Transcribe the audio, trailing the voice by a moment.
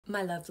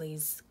My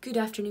lovelies, good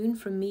afternoon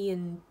from me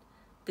and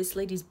this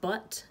lady's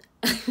butt.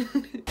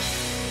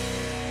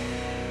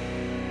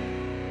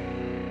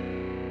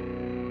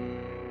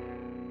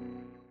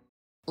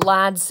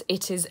 Lads,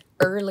 it is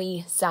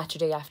early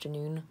Saturday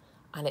afternoon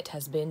and it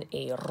has been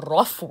a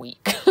rough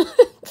week.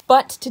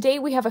 But today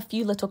we have a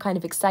few little kind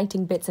of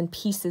exciting bits and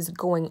pieces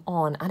going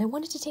on, and I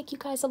wanted to take you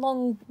guys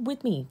along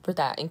with me for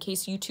that in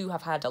case you too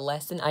have had a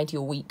less than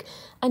ideal week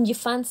and you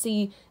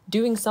fancy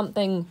doing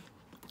something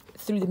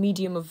through the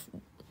medium of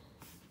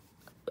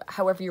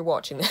however you're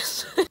watching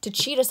this. To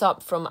cheer us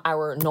up from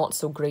our not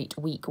so great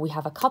week, we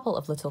have a couple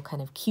of little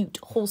kind of cute,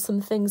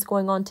 wholesome things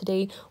going on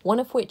today, one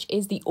of which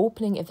is the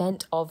opening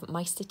event of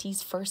my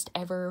city's first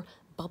ever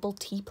bubble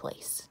tea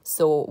place.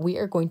 So we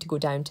are going to go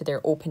down to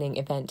their opening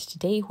event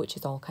today, which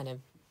is all kind of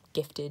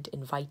gifted,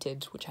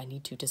 invited, which I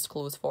need to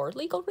disclose for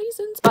legal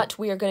reasons. But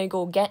we are going to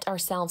go get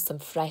ourselves some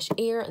fresh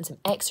air and some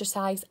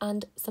exercise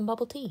and some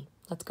bubble tea.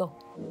 Let's go.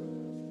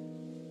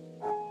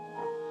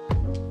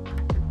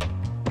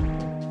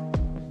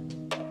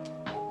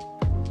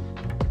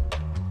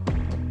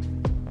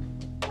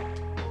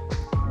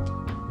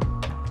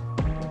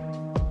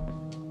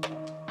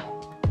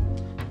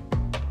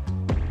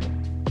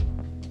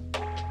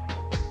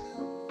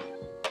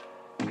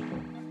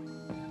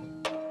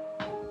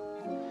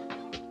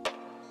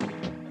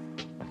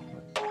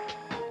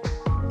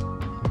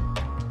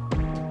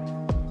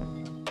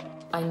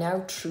 I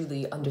now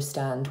truly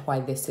understand why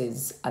this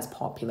is as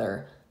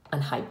popular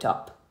and hyped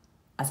up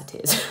as it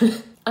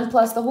is. And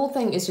plus the whole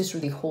thing is just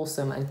really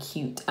wholesome and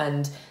cute,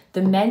 and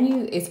the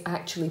menu is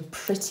actually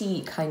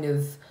pretty kind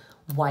of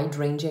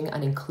wide-ranging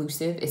and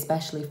inclusive,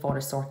 especially for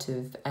a sort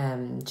of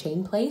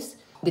chain place.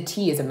 The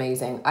tea is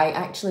amazing. I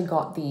actually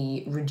got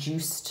the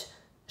reduced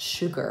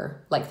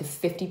sugar, like the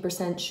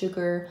 50%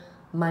 sugar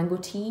mango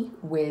tea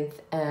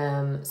with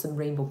some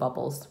rainbow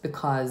bubbles,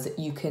 because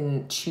you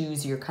can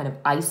choose your kind of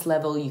ice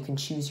level, you can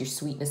choose your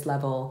sweetness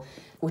level,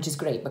 which is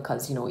great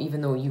because, you know,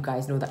 even though you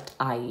guys know that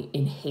I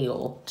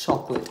inhale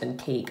chocolate and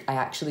cake,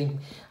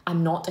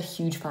 I'm not a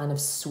huge fan of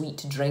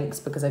sweet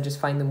drinks because I just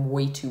find them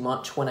way too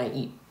much when I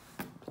eat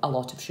a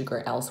lot of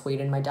sugar elsewhere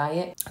in my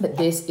diet. But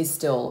this is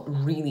still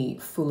really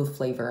full of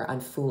flavor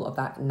and full of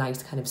that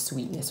nice kind of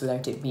sweetness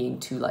without it being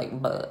too like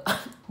bleh.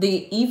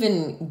 They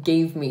even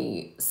gave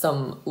me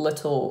some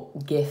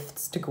little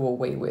gifts to go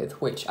away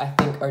with, which I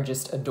think are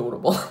just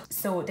adorable.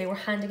 So they were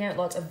handing out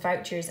lots of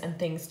vouchers and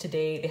things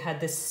today. They had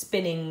this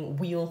spinning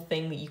wheel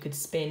thing that you could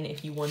spin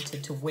if you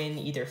wanted to win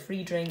either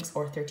free drinks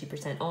or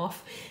 30%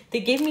 off.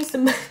 They gave me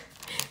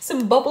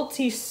some bubble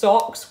tea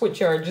socks,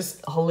 which are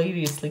just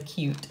hilariously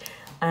cute.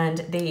 And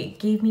they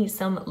gave me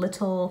some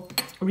little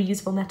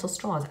reusable metal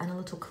straws and a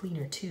little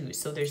cleaner too.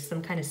 So there's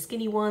some kind of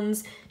skinny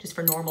ones just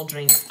for normal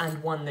drinks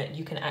and one that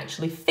you can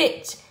actually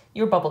fit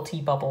your bubble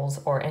tea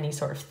bubbles or any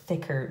sort of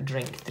thicker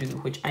drink through,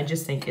 which I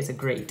just think is a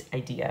great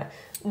idea.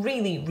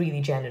 Really,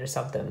 really generous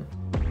of them.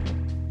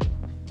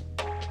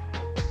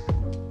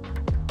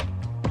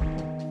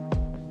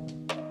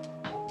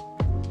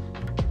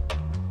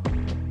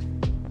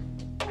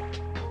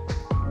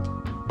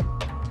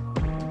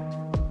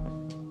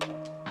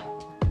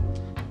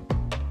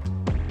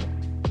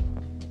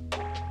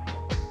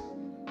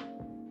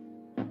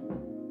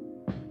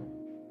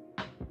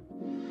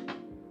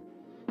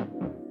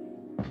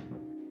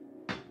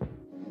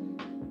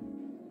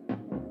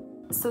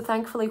 So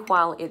thankfully,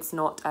 while it's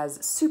not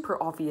as super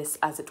obvious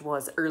as it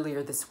was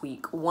earlier this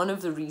week, one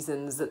of the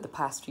reasons that the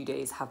past few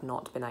days have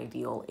not been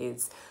ideal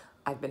is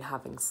I've been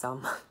having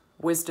some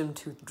wisdom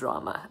tooth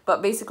drama.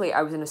 But basically,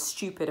 I was in a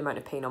stupid amount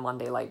of pain on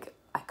Monday, like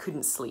I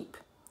couldn't sleep,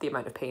 the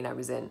amount of pain I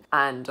was in.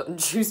 And on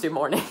Tuesday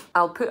morning,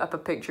 I'll put up a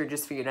picture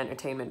just for your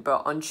entertainment,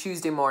 but on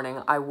Tuesday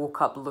morning, I woke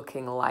up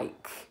looking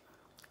like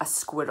a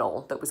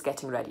squirrel that was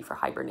getting ready for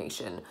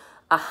hibernation.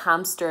 A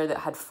hamster that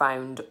had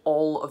found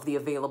all of the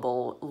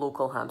available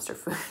local hamster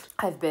food.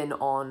 I've been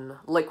on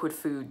liquid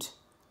food,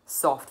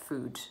 soft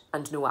food,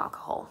 and no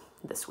alcohol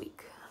this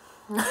week.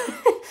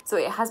 So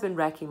it has been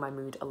wrecking my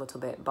mood a little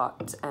bit,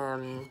 but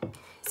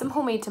some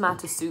homemade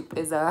tomato soup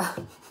is a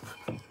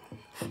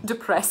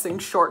depressing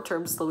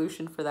short-term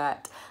solution for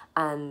that.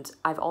 And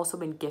I've also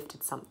been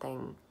gifted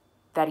something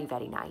very,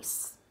 very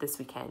nice this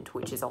weekend,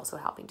 which is also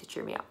helping to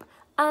cheer me up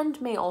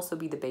and may also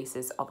be the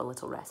basis of a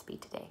little recipe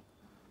today.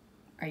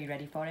 Are you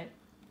ready for it?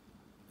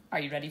 Are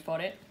you ready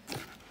for it?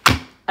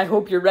 I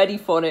hope you're ready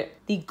for it.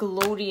 The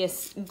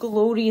glorious,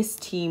 glorious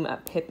team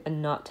at Pip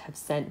Nut have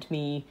sent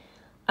me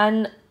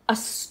an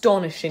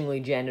astonishingly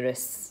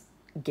generous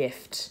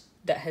gift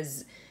that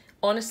has,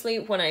 honestly,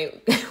 when I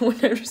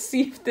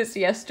received this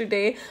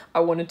yesterday,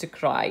 I wanted to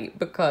cry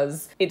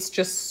because it's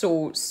just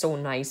so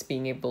nice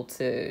being able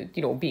to,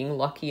 you know, being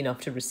lucky enough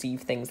to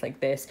receive things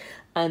like this.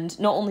 And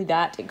not only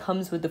that, it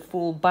comes with the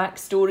full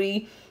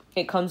backstory.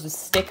 It comes with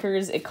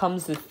stickers, it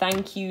comes with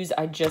thank yous.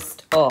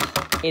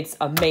 It's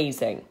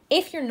amazing.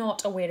 If you're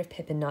not aware of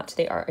Pip Nut,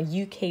 they are a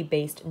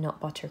UK-based nut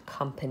butter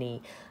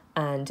company,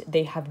 and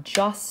they have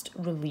just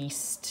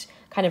released,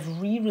 kind of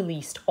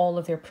re-released all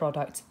of their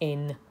products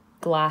in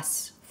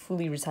glass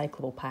fully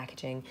recyclable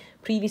packaging.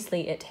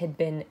 Previously it had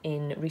been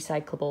in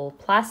recyclable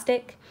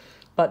plastic,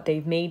 but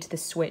they've made the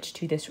switch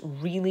to this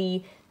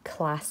really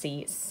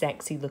classy,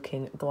 sexy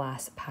looking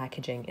glass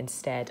packaging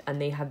instead.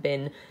 And they have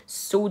been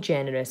so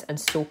generous and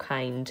so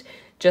kind,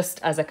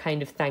 just as a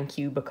kind of thank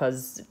you,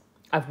 because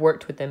I've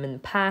worked with them in the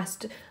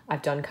past.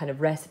 I've done kind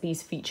of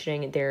recipes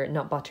featuring their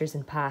nut butters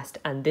in the past,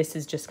 and this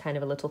is just kind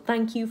of a little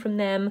thank you from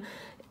them,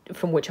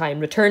 from which I am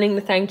returning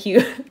the thank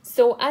you.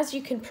 So as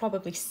you can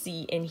probably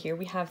see in here,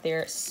 we have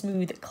their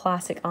smooth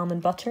classic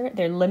almond butter,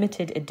 their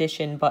limited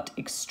edition but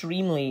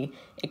extremely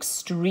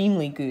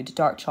good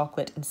dark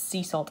chocolate and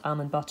sea salt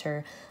almond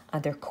butter,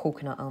 and their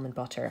coconut almond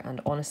butter.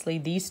 And honestly,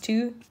 these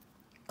two,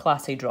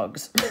 classy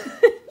drugs.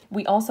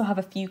 We also have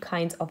a few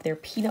kinds of their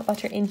peanut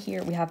butter in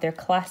here. We have their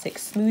classic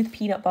smooth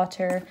peanut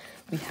butter.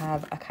 We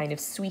have a kind of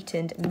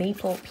sweetened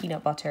maple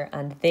peanut butter,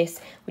 and this,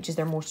 which is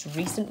their most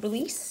recent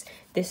release,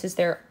 this is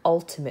their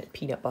ultimate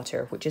peanut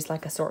butter, which is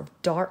like a sort of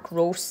dark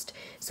roast.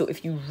 So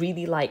if you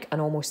really like an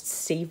almost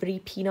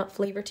savory peanut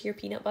flavor to your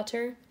peanut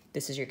butter,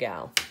 this is your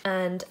gal.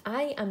 And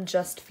I am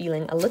just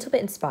feeling a little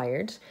bit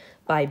inspired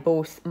by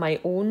both my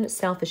own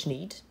selfish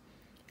need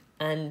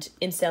and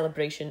in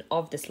celebration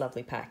of this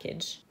lovely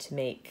package to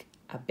make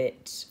a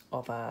bit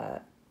of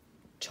a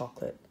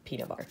chocolate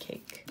peanut butter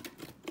cake.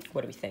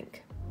 What do we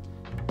think?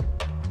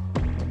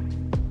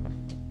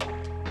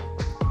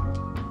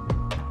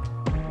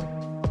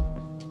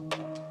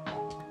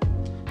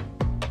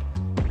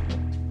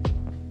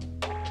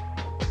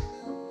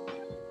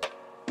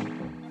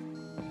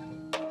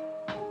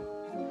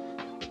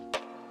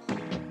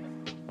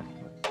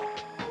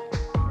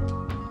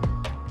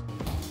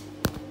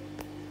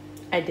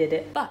 I did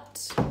it.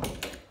 But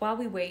while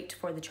we wait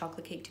for the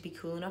chocolate cake to be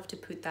cool enough to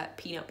put that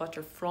peanut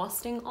butter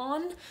frosting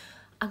on,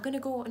 I'm gonna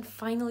go and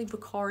finally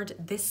record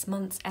this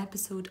month's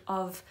episode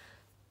of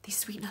the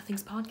Sweet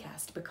Nothings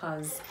podcast,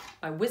 because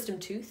my wisdom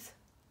tooth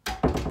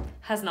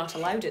has not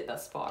allowed it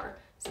thus far.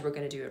 So we're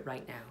gonna do it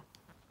right now.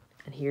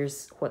 And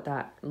here's what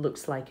that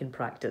looks like in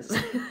practice.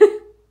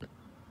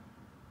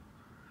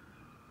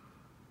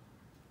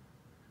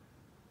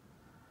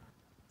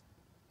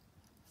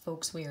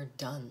 Folks, we are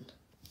done.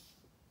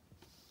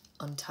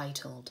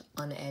 Untitled,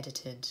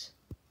 unedited,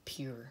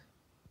 pure.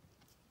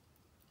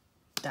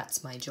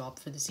 That's my job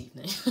for this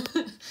evening.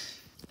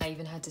 I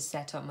even had to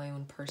set up my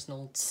own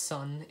personal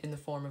sun in the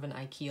form of an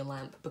IKEA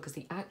lamp, because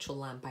the actual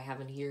lamp I have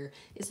in here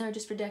is now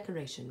just for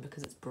decoration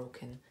because it's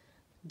broken.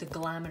 The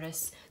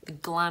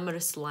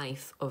glamorous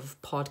life of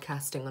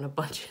podcasting on a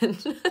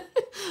budget.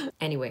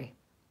 Anyway,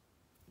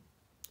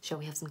 shall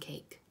we have some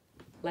cake?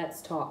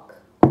 Let's talk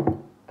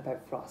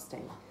about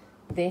frosting.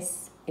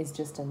 This is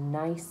just a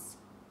nice,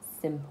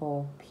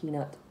 simple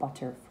peanut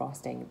butter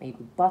frosting made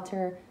with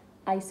butter,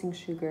 icing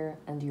sugar,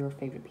 and your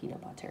favorite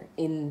peanut butter.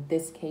 In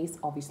this case,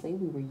 obviously,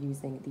 we were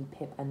using the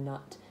Pip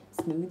Nut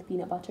smooth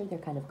peanut butter, their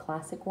kind of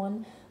classic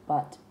one,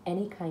 but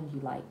any kind you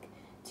like.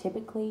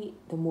 Typically,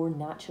 the more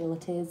natural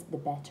it is, the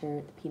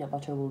better the peanut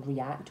butter will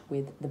react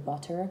with the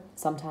butter.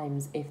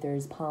 Sometimes if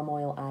there's palm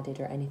oil added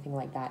or anything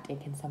like that,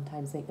 it can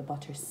sometimes make the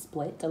butter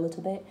split a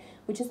little bit,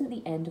 which isn't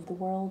the end of the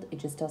world. It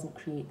just doesn't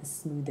create the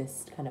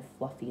smoothest, kind of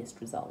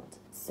fluffiest result.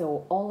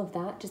 So all of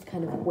that just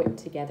kind of whipped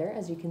together.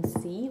 As you can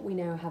see, we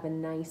now have a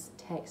nice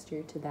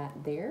texture to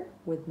that there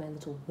with my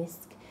little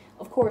whisk.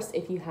 Of course,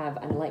 if you have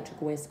an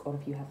electric whisk or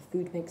if you have a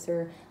food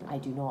mixer, I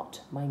do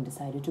not mind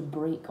decided to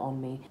break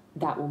on me.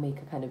 That will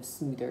make a kind of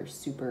smoother,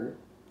 super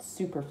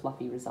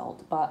fluffy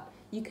result, but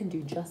you can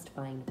do just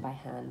fine by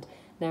hand.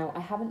 Now, I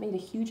haven't made a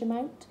huge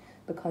amount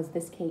because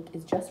this cake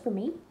is just for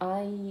me.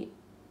 I'm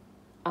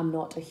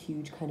not a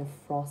huge kind of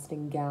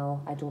frosting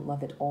gal. I don't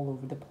love it all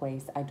over the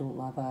place. I don't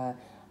love a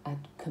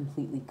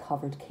completely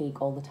covered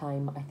cake all the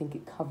time. I think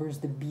it covers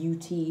the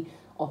beauty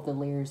of the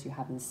layers you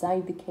have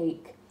inside the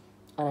cake.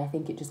 And I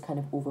think it just kind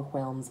of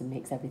overwhelms and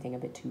makes everything a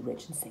bit too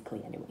rich and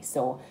sickly anyway.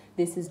 So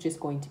this is just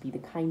going to be the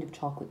kind of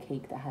chocolate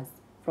cake that has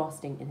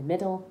frosting in the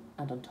middle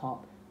and on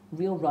top.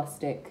 Real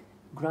rustic,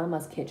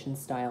 grandma's kitchen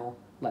style.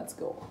 Let's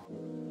go.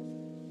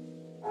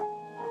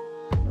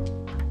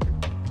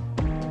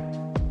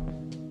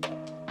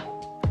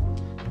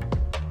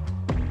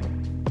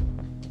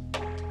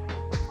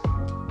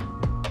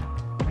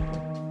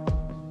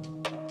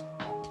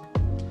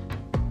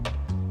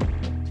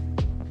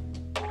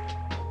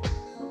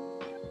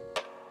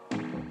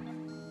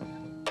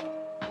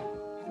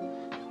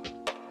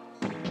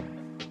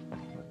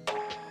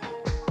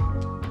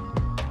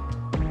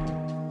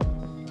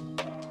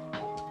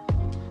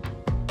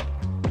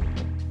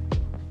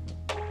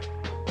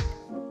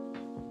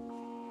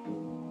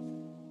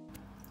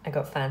 I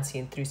got fancy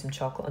and threw some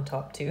chocolate on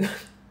top too.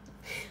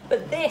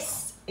 But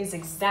this is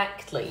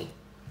exactly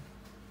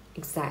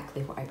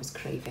what I was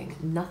craving.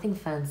 Nothing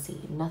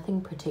fancy,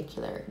 nothing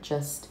particular,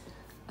 just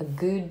a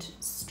good,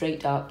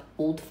 straight up,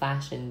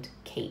 old-fashioned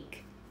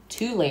cake.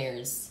 2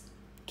 layers,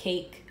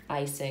 cake,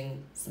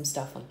 icing, some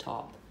stuff on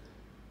top,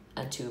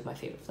 and 2 of my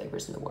favorite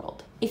flavors in the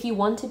world. If you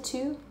wanted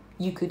to,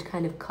 you could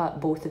kind of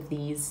cut both of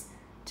these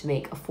to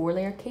make a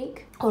 4-layer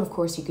cake. Or of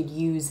course you could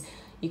use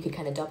You could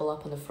kind of double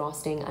up on the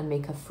frosting and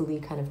make a fully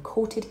kind of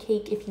coated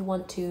cake if you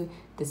want to.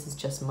 This is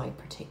just my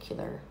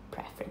particular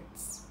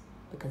preference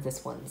because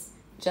this one's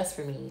just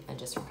for me and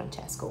just for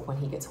Francesco when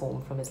he gets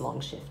home from his long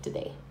shift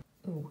today.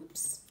 Ooh,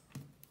 whoops.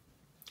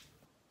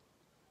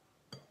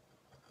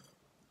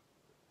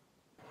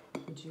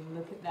 Would you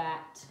look at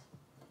that?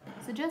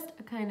 So just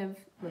a kind of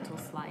little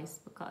slice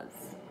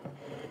because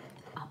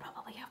I'll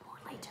probably have more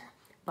later.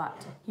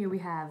 But here we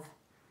have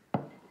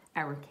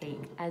our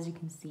cake. As you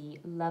can see,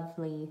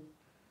 lovely,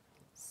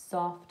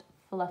 soft,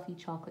 fluffy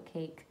chocolate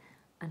cake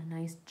and a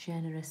nice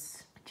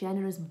generous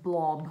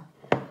blob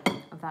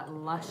of that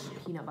lush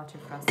peanut butter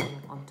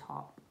frosting on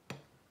top.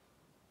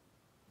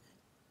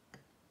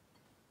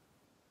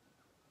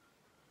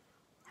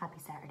 Happy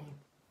Saturday.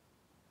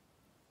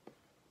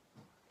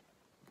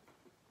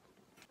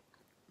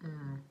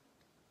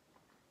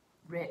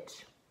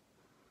 Rich,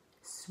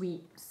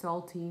 sweet,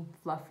 salty,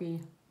 fluffy.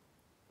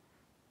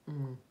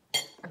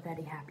 A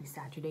very happy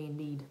Saturday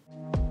indeed.